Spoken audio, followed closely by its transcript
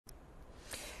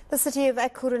The city of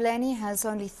Ekurhuleni has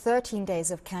only 13 days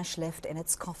of cash left in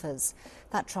its coffers.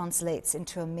 That translates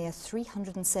into a mere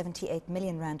 378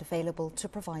 million rand available to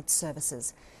provide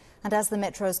services. And as the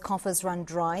metro's coffers run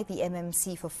dry, the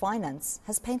MMC for Finance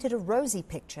has painted a rosy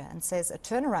picture and says a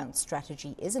turnaround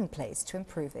strategy is in place to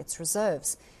improve its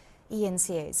reserves.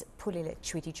 eNca's Pule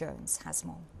Letshwiti-Jones has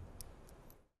more.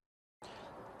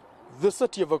 The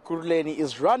city of Ekurhuleni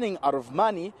is running out of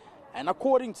money, and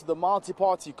according to the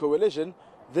multi-party coalition,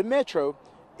 the metro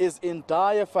is in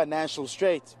dire financial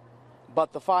strait.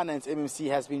 But the Finance MMC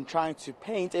has been trying to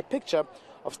paint a picture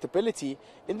of stability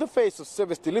in the face of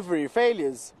service delivery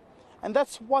failures. And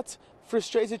that's what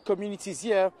frustrated communities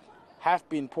here have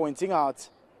been pointing out.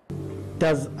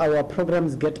 Does our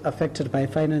programs get affected by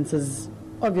finances?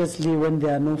 Obviously, when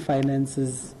there are no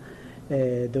finances,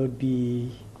 there would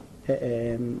be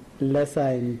lesser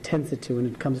intensity when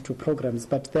it comes to programs,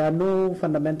 but there are no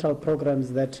fundamental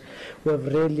programs that we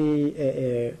have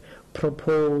really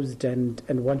proposed and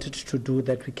wanted to do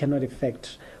that we cannot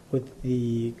effect with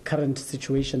the current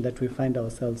situation that we find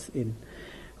ourselves in.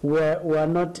 We are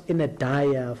not in a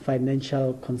dire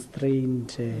financial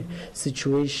constrained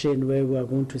situation where we are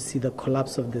going to see the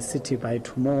collapse of the city by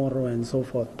tomorrow and so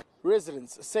forth.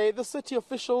 Residents say the city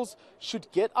officials should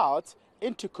get out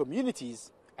into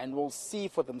communities and will see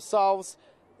for themselves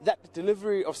that the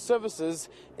delivery of services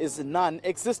is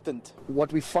non-existent.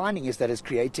 What we're finding is that it's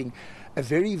creating a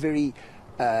very, very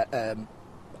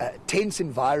tense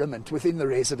environment within the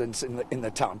residents in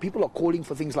the town. People are calling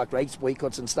for things like race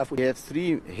boycotts and stuff. We have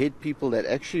 3 head people that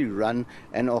actually run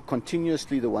and are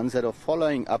continuously the ones that are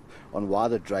following up on why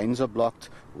the drains are blocked,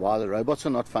 why the robots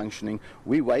are not functioning.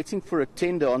 We're waiting for a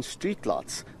tender on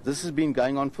streetlights. This has been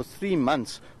going on for 3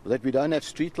 months that we don't have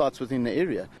streetlights within the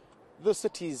area. The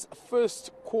city's first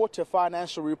quarter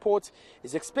financial report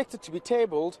is expected to be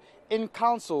tabled in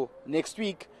council next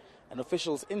week, and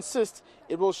officials insist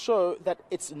it will show that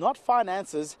it's not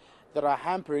finances that are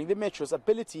hampering the metro's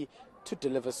ability to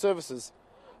deliver services.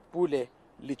 Pule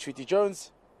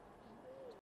Letshwiti-Jones,